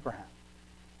Abraham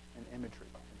in imagery,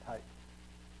 in type.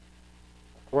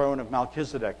 The throne of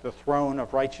Melchizedek, the throne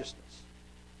of righteousness.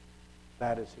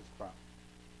 That is his throne.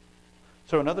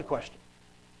 So another question.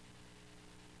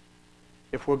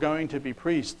 If we're going to be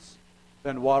priests,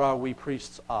 then what are we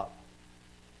priests of?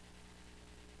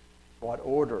 What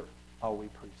order are we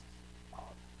priests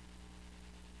of?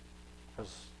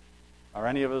 Because are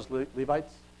any of us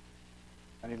Levites?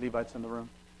 Any Levites in the room?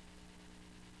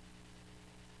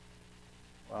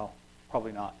 Well,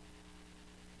 probably not.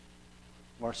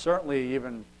 We're certainly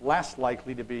even less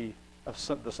likely to be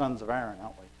of the sons of Aaron,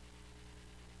 aren't we?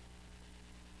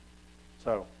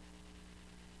 So,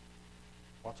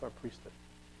 what's our priesthood?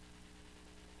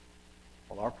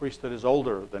 Well, our priesthood is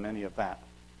older than any of that.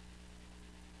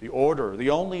 The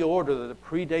only order that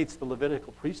predates the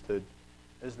Levitical priesthood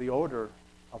is the order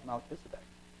of Melchizedek.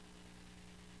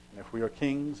 And if we are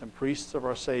kings and priests of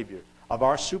our Savior, of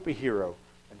our superhero,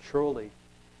 then surely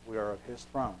we are of his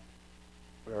throne.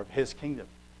 We are of his kingdom.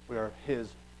 We are of his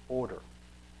order.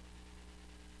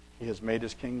 He has made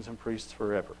us kings and priests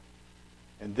forever.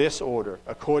 In this order,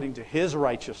 according to his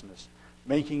righteousness,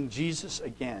 making Jesus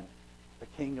again the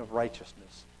King of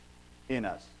righteousness in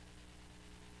us.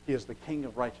 He is the King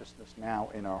of righteousness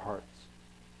now in our hearts.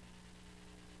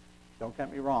 Don't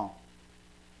get me wrong.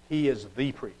 He is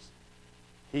the priest.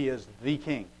 He is the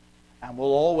King, and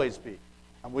will always be.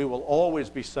 And we will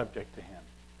always be subject to him.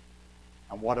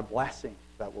 And what a blessing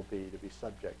that will be to be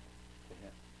subject to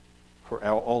him for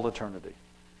all eternity.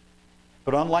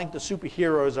 But unlike the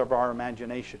superheroes of our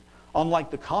imagination,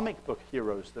 unlike the comic book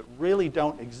heroes that really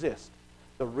don't exist,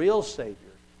 the real Savior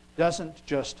doesn't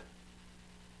just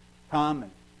come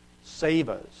and save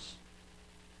us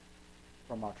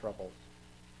from our troubles.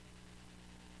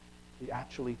 He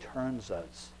actually turns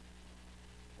us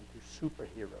into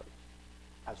superheroes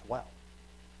as well,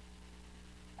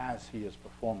 as he is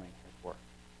performing his work.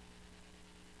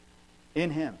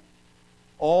 In him,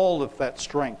 all of that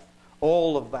strength,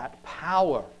 all of that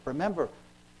power. Remember,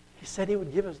 he said he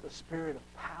would give us the spirit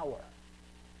of power.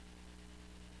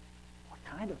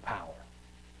 What kind of power?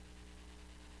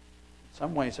 In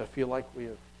some ways, I feel like we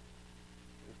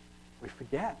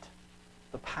forget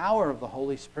the power of the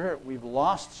Holy Spirit. We've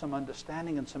lost some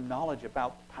understanding and some knowledge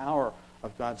about the power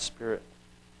of God's Spirit.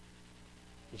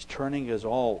 He's turning us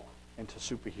all into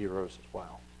superheroes as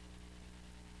well.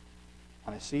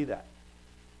 And I see that.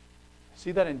 I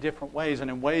see that in different ways, and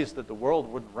in ways that the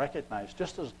world wouldn't recognize,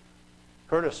 just as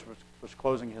Curtis was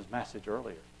closing his message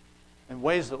earlier. In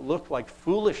ways that look like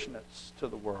foolishness to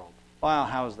the world. Wow,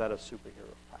 how is that a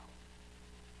superhero power?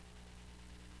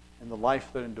 In the life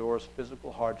that endures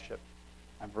physical hardship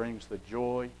and brings the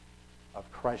joy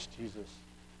of Christ Jesus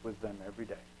with them every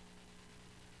day.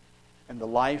 In the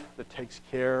life that takes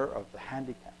care of the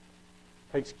handicapped,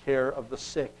 takes care of the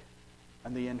sick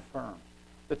and the infirm,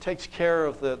 that takes care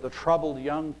of the troubled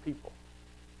young people,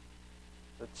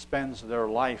 that spends their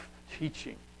life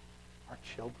teaching our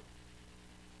children,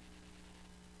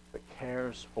 that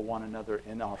cares for one another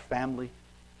in our family,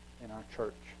 in our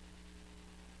church,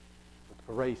 with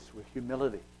grace, with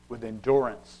humility, with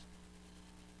endurance,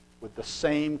 with the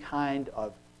same kind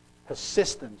of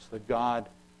persistence that God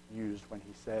used when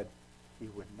he said he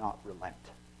would not relent.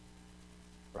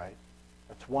 Right?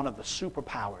 That's one of the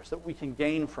superpowers that we can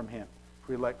gain from him. If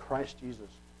we let Christ Jesus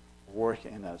work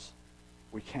in us,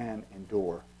 we can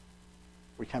endure.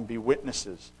 We can be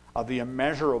witnesses of the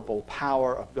immeasurable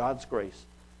power of God's grace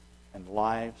and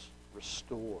lives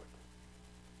restored.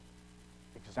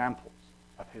 Examples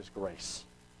of his grace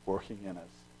working in us.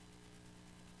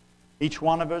 Each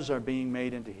one of us are being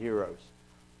made into heroes.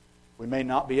 We may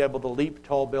not be able to leap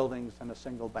tall buildings in a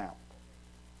single bound.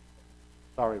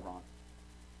 Sorry, Ron.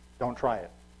 Don't try it.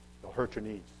 You'll hurt your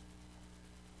knees.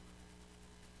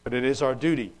 But it is our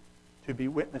duty to be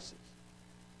witnesses.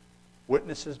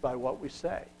 Witnesses by what we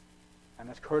say. And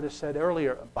as Curtis said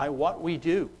earlier, by what we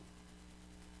do.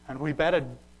 And we better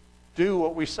do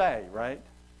what we say, right?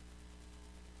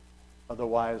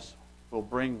 Otherwise, we'll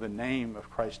bring the name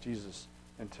of Christ Jesus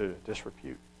into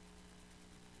disrepute.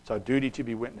 It's our duty to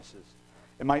be witnesses.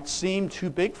 It might seem too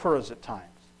big for us at times.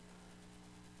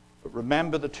 But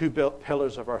remember the two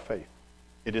pillars of our faith.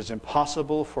 It is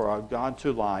impossible for our God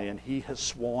to lie, and he has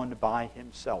sworn by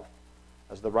himself,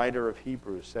 as the writer of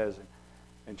Hebrews says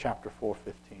in chapter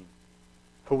 4:15.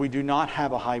 For we do not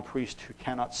have a high priest who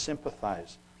cannot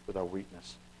sympathize with our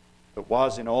weakness, but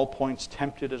was in all points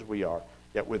tempted as we are,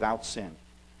 yet without sin.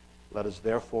 Let us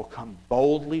therefore come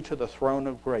boldly to the throne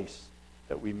of grace,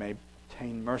 that we may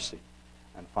obtain mercy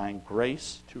and find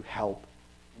grace to help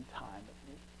in time of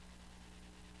need.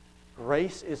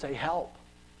 Grace is a help.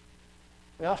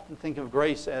 We often think of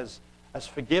grace as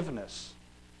forgiveness,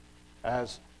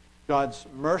 as God's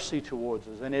mercy towards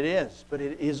us, and it is, but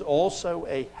it is also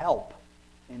a help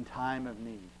in time of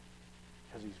need,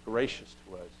 because he's gracious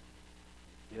to us,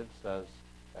 gives us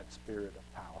that spirit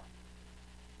of power.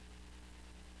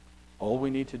 All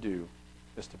we need to do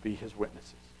is to be his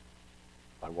witnesses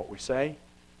by what we say,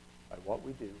 by what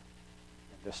we do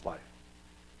in this life.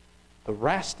 The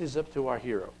rest is up to our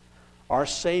hero, our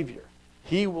Savior.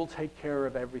 He will take care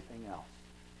of everything else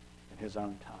in his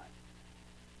own time.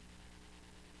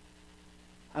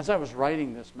 As I was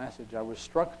writing this message, I was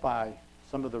struck by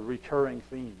some of the recurring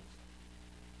themes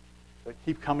that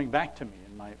keep coming back to me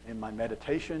in my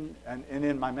meditation and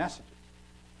in my messages.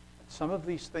 And some of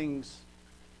these things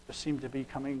just seem to be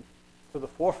coming to the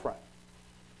forefront.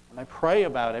 And I pray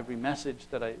about every message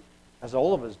that as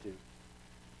all of us do,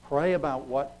 pray about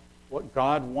what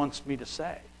God wants me to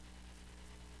say.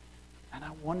 And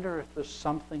I wonder if there's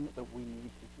something that we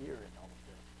need to hear in all of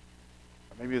this.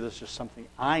 Or maybe there's just something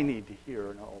I need to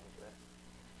hear in all of this.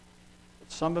 But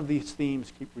some of these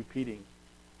themes keep repeating.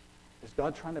 Is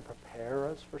God trying to prepare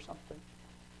us for something?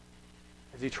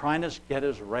 Is he trying to get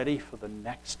us ready for the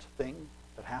next thing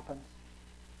that happens?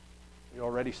 We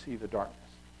already see the darkness.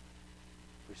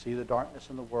 We see the darkness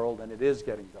in the world, and it is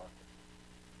getting darker.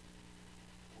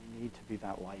 We need to be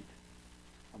that light,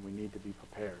 and we need to be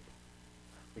prepared.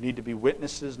 We need to be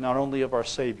witnesses not only of our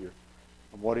Savior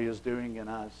and what he is doing in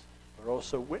us, but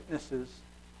also witnesses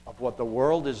of what the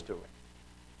world is doing,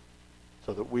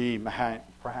 so that we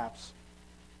perhaps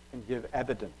can give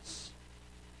evidence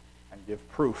and give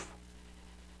proof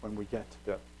when we get to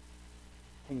the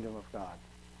kingdom of God.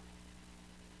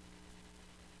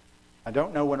 I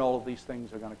don't know when all of these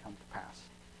things are going to come to pass.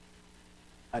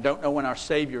 I don't know when our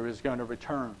Savior is going to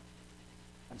return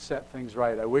and set things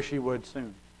right. I wish he would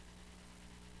soon.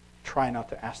 Try not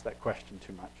to ask that question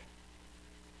too much.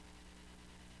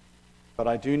 But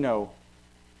I do know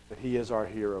that he is our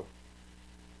hero,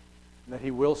 and that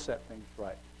he will set things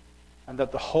right, and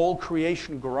that the whole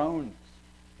creation groans,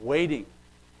 waiting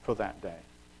for that day.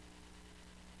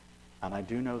 And I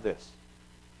do know this,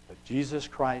 that Jesus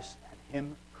Christ and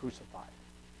him crucified,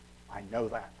 I know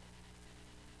that.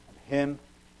 And him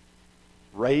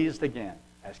raised again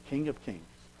as King of Kings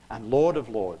and Lord of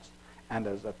Lords, and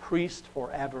as a priest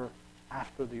forever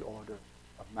after the order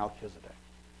of Melchizedek.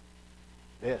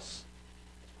 This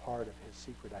is part of his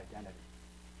secret identity.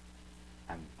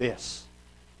 And this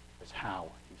is how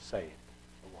he saved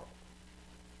the world.